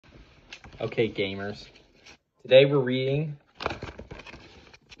Okay, gamers. Today we're reading...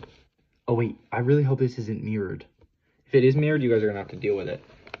 Oh, wait. I really hope this isn't mirrored. If it is mirrored, you guys are going to have to deal with it.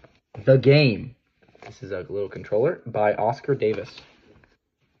 The Game. This is a little controller by Oscar Davis.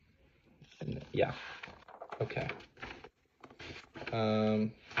 And, yeah. Okay.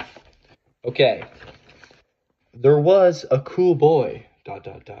 Okay. There was a cool boy, ...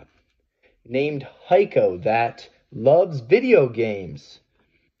 named Heico that loves video games.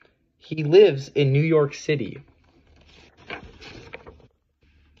 He lives in New York City.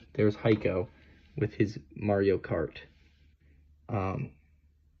 There's Heico with his Mario Kart.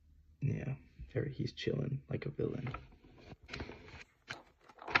 Yeah, there he's chilling like a villain.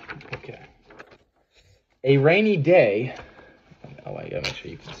 Okay. A rainy day. Oh, I gotta make sure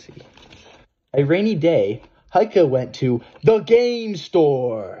you can see. A rainy day, Heico went to the game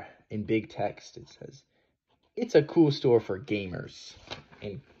store. In big text, it says, "It's a cool store for gamers,"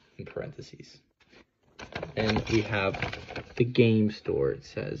 in parentheses. And we have the game store. It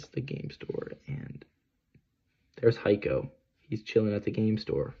says the game store. And there's Heico. He's chilling at the game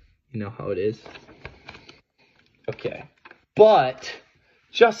store. You know how it is. Okay. But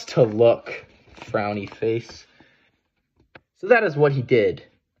just to look, frowny face. So that is what he did.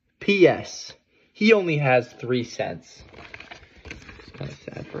 P.S. He only has 3 cents. It's kind of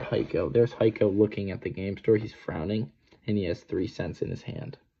sad for Heico. There's Heico looking at the game store. He's frowning. And he has 3 cents in his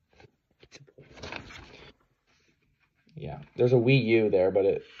hand. Yeah, there's a Wii U there, but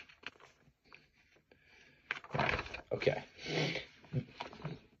it... Okay.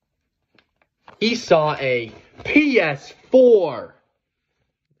 He saw a PS4.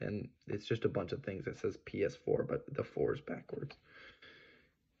 And it's just a bunch of things that says PS4, but the 4 is backwards.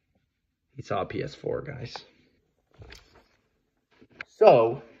 He saw a PS4, guys.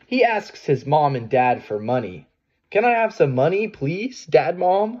 So, he asks his mom and dad for money. "Can I have some money, please, Dad,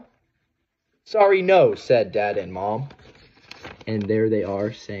 Mom?" "Sorry, no," said Dad and Mom. And there they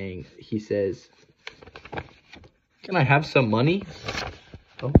are saying, he says, "Can I have some money?"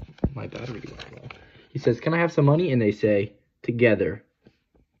 Oh, my battery went low. He says, "Can I have some money?" And they say, together,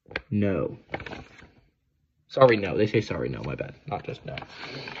 "No." Sorry, no. They say sorry, no. My bad. Not just no.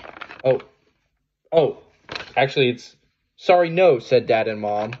 Oh. Actually, it's sorry, no, said Dad and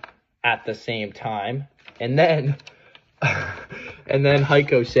Mom at the same time. And then,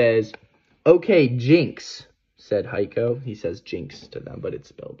 Heico says, "Okay, Jinx," said Heico. He says Jinx to them, but it's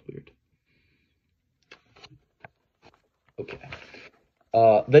spelled weird. Okay.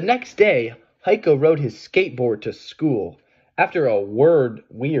 The next day, Heico rode his skateboard to school. After a weird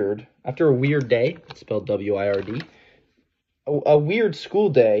day, it's spelled W-I-R-D, a weird school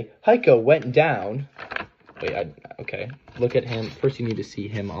day, Heico went down. Wait, okay. Look at him. First, you need to see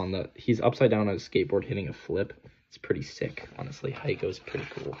him he's upside down on his skateboard hitting a flip. It's pretty sick, honestly. Heico's pretty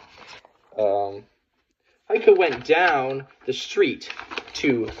cool. Heico went down the street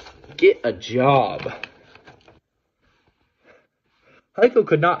to get a job. Heico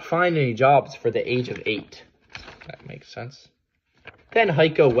could not find any jobs for the age of 8. That makes sense. Then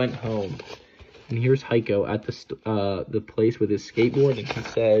Heico went home. And here's Heico at the place with his skateboard, and he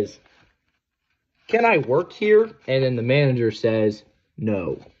says, "Can I work here?" And then the manager says,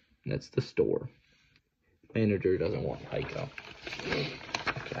 "No." And that's the store. Manager doesn't want Heico.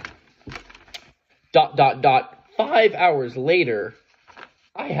 Okay. ... 5 hours later,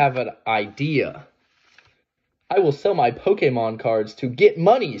 I have an idea. "I will sell my Pokemon cards to get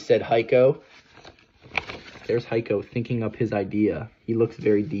money," said Heico. There's Heico thinking up his idea. He looks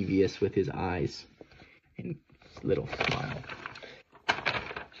very devious with his eyes and his little smile.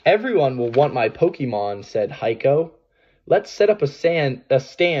 "Everyone will want my Pokemon," said Heico. "Let's set up a stand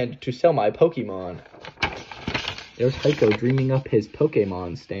to sell my Pokemon." There's Heico dreaming up his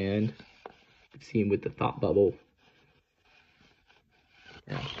Pokemon stand. See him with the thought bubble.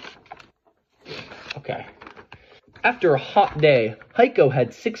 Yeah. Okay. After a hot day, Heico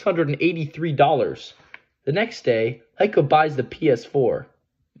had $683. The next day, Heico buys the PS4.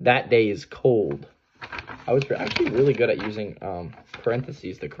 That day is cold. I was actually really good at using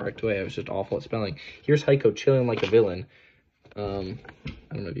parentheses the correct way. I was just awful at spelling. Here's Heico chilling like a villain. I don't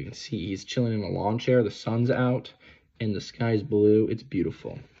know if you can see. He's chilling in a lawn chair. The sun's out, and the sky's blue. It's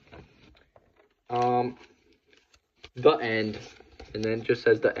beautiful. The end. And then it just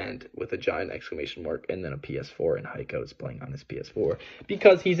says the end with a giant exclamation mark and then a PS4, and Heico is playing on his PS4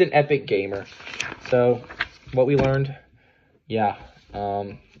 because he's an epic gamer. So, what we learned, yeah,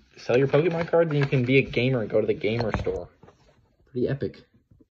 sell your Pokemon cards and you can be a gamer and go to the gamer store. Pretty epic.